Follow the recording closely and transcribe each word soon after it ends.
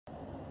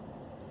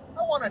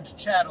wanted to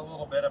chat a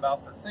little bit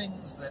about the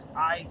things that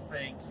I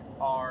think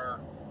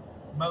are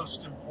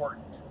most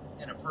important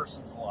in a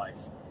person's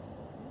life.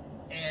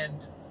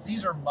 And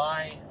these are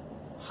my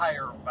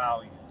higher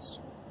values,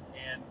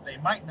 and they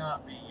might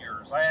not be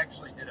yours. I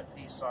actually did a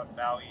piece on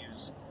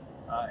values,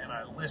 and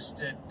I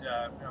listed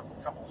a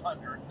couple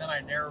hundred, and then I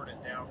narrowed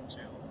it down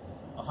to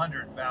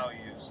 100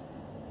 values.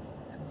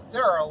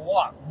 There are a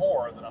lot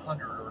more than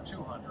 100 or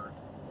 200.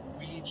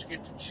 We each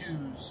get to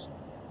choose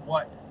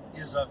what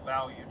is of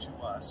value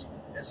to us.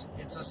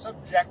 It's a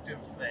subjective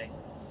thing.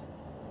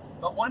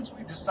 But once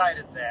we've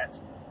decided that,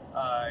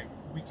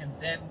 we can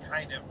then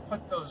kind of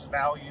put those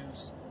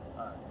values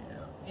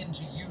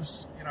into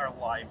use in our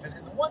life. And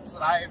the ones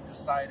that I have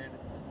decided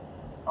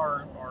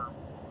are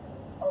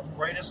of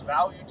greatest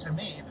value to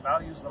me, the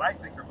values that I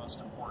think are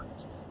most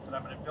important, that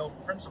I'm going to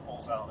build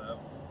principles out of,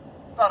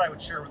 I thought I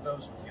would share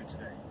those with you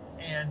today.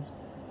 And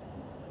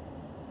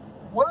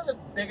one of the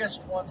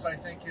biggest ones, I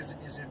think, is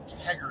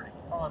integrity,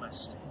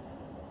 honesty.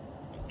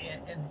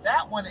 And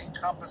that one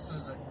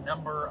encompasses a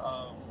number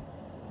of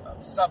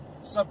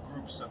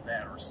subgroups of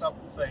that, or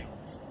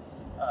sub-things.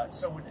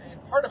 So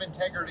part of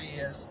integrity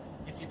is,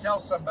 if you tell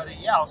somebody,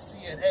 yeah, I'll see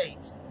you at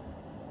 8,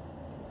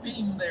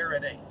 being there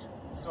at 8.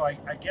 So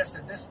I guess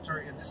in this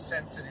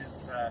sense it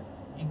is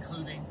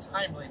including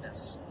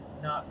timeliness,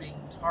 not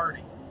being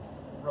tardy,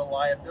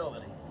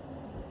 reliability.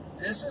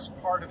 This is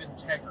part of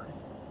integrity.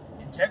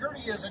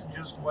 Integrity isn't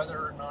just whether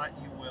or not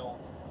you will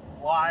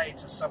lie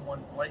to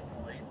someone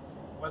blatantly,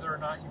 whether or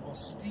not you will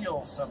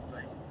steal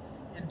something.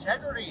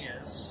 Integrity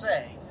is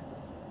saying,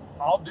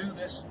 I'll do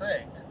this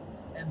thing,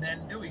 and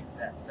then doing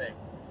that thing.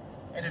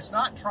 And it's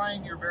not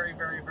trying your very,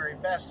 very, very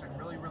best and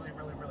really, really,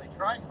 really, really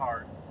trying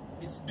hard.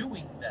 It's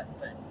doing that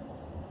thing.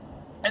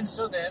 And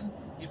so then,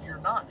 if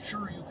you're not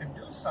sure you can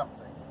do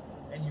something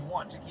and you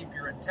want to keep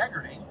your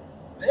integrity,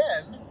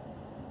 then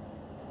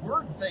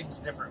word things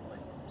differently.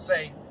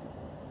 Say,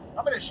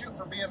 I'm going to shoot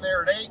for being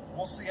there at 8.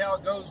 We'll see how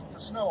it goes with the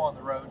snow on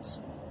the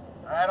roads.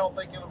 I don't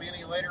think it'll be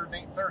any later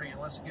than 8:30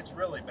 unless it gets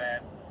really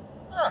bad.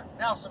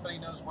 Now somebody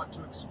knows what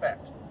to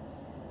expect.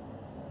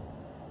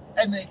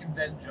 And they can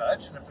then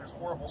judge, and if there's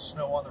horrible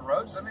snow on the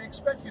roads, then they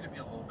expect you to be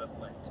a little bit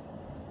late.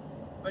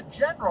 But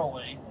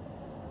generally,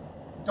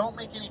 don't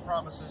make any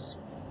promises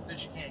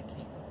that you can't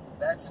keep.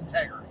 That's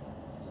integrity.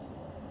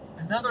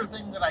 Another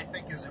thing that I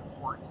think is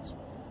important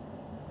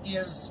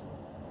is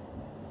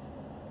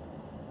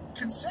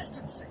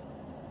consistency,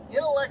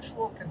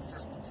 intellectual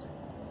consistency.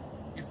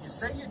 If you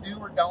say you do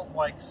or don't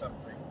like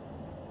something,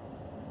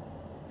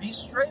 be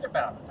straight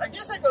about it. I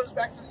guess that goes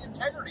back to the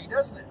integrity,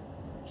 doesn't it?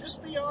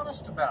 Just be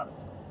honest about it.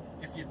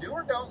 If you do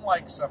or don't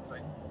like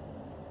something,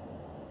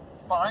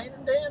 fine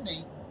and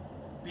dandy,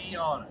 be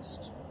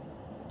honest.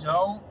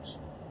 Don't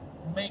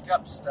make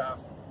up stuff.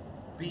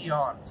 Be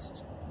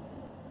honest.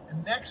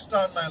 And next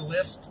on my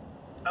list,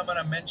 I'm going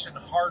to mention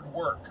hard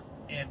work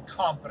and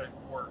competent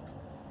work.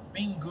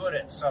 Being good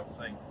at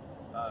something,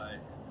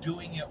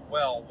 doing it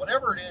well,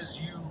 whatever it is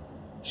you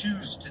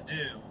choose to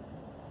do,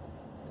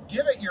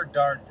 give it your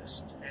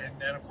darndest. And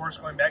then, of course,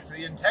 going back to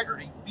the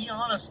integrity, be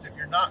honest if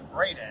you're not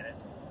great at it,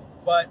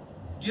 but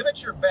give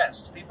it your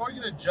best. People are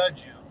going to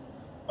judge you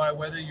by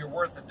whether you're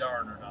worth a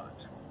darn or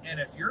not. And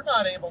if you're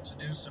not able to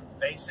do some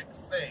basic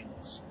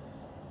things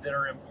that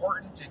are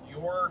important in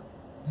your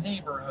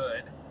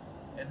neighborhood,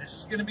 and this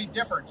is going to be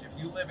different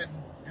if you live in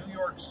New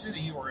York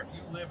City or if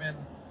you live in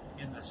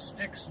the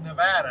sticks,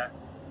 Nevada,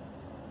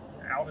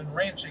 out in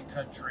ranching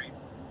country,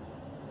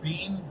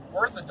 being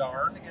worth a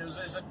darn is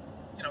a,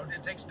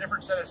 it takes a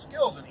different set of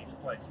skills in each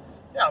place.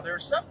 Now, there are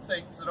some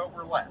things that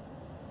overlap,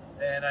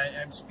 and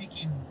I'm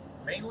speaking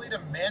mainly to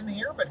men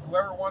here, but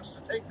whoever wants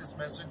to take this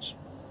message,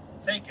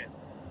 take it.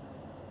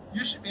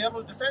 You should be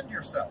able to defend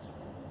yourself.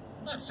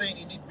 I'm not saying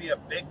you need to be a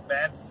big,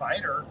 bad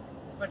fighter,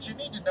 but you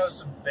need to know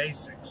some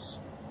basics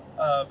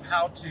of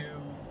how to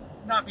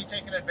not be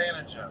taken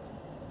advantage of.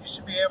 You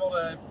should be able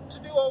to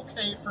do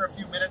okay for a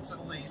few minutes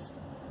at least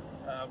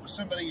with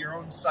somebody your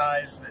own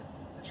size that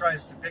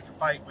tries to pick a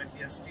fight with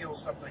you, steal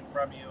something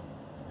from you,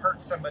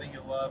 hurt somebody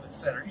you love,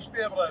 etc. You should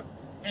be able to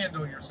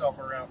handle yourself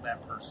around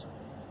that person.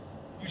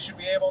 You should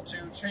be able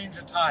to change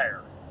a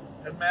tire.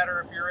 Doesn't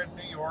matter if you're in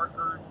New York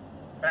or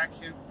back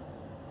in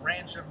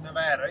Ranch of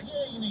Nevada.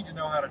 Yeah, you need to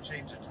know how to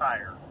change a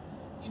tire.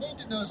 You need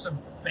to know some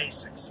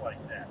basics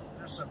like that.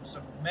 There's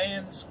some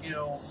man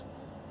skills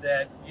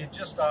that you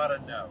just ought to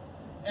know.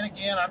 And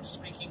again, I'm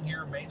speaking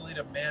here mainly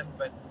to men,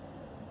 but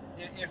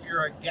if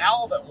you're a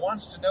gal that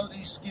wants to know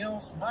these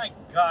skills, my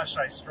gosh,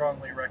 I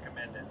strongly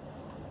recommend it.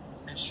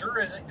 It sure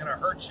isn't going to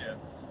hurt you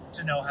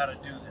to know how to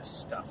do this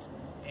stuff.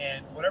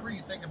 And whatever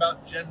you think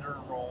about gender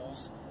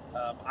roles,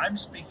 I'm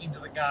speaking to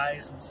the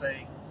guys and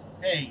saying,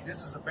 hey,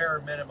 this is the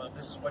bare minimum.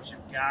 This is what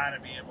you've got to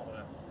be able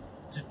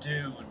to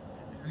do and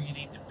who you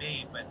need to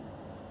be. But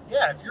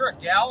yeah, if you're a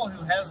gal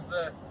who has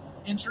the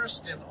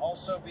interest in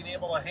also being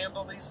able to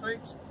handle these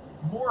things,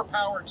 more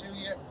power to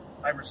you.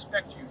 I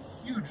respect you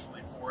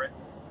hugely for it.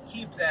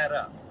 Keep that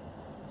up.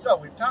 So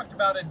we've talked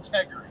about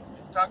integrity.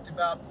 We've talked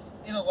about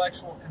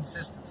intellectual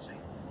consistency.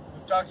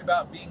 We've talked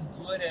about being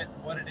good at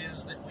what it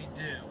is that we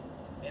do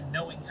and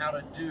knowing how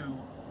to do,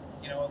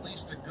 at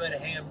least a good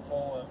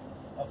handful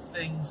of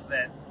things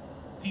that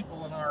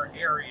people in our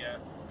area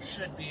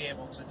should be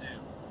able to do.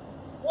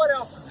 What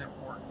else is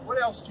important? What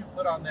else do you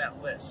put on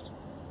that list?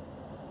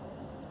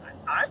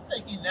 I'm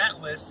thinking that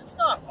list, it's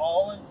not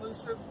all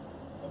inclusive,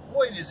 but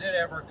boy, does it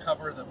ever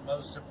cover the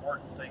most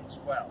important things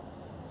well.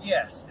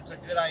 Yes, it's a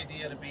good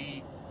idea to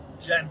be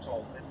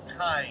gentle and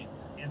kind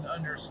and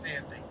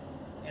understanding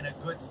and a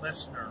good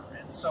listener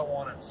and so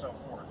on and so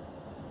forth.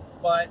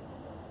 But,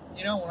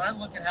 when I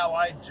look at how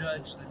I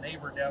judge the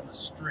neighbor down the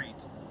street,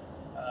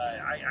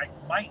 I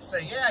might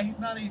say, yeah, he's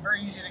not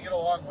very easy to get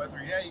along with,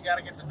 or yeah, you got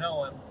to get to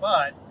know him,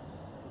 but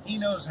he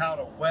knows how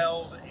to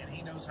weld, and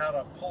he knows how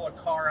to pull a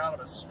car out of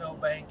a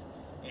snowbank,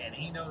 and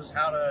he knows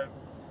how to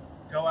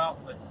go out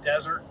in the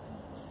desert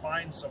and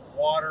find some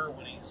water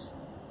when he's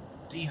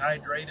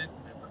dehydrated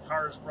and the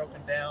car is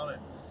broken down.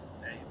 And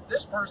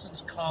this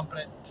person's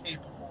competent and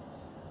capable.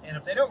 And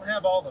if they don't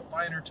have all the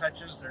finer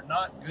touches, they're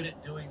not good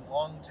at doing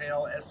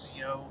long-tail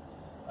SEO,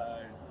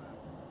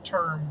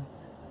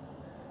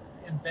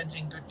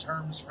 inventing good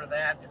terms for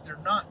that. If they're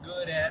not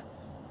good at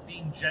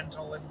being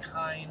gentle and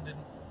kind,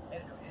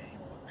 and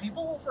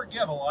people will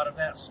forgive a lot of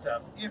that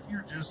stuff if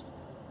you're just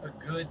a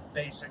good,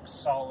 basic,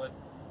 solid,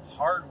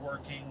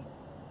 hardworking,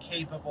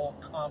 capable,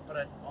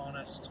 competent,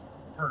 honest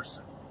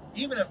person.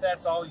 Even if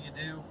that's all you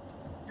do,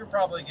 you're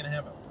probably going to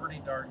have a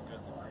pretty darn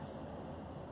good life.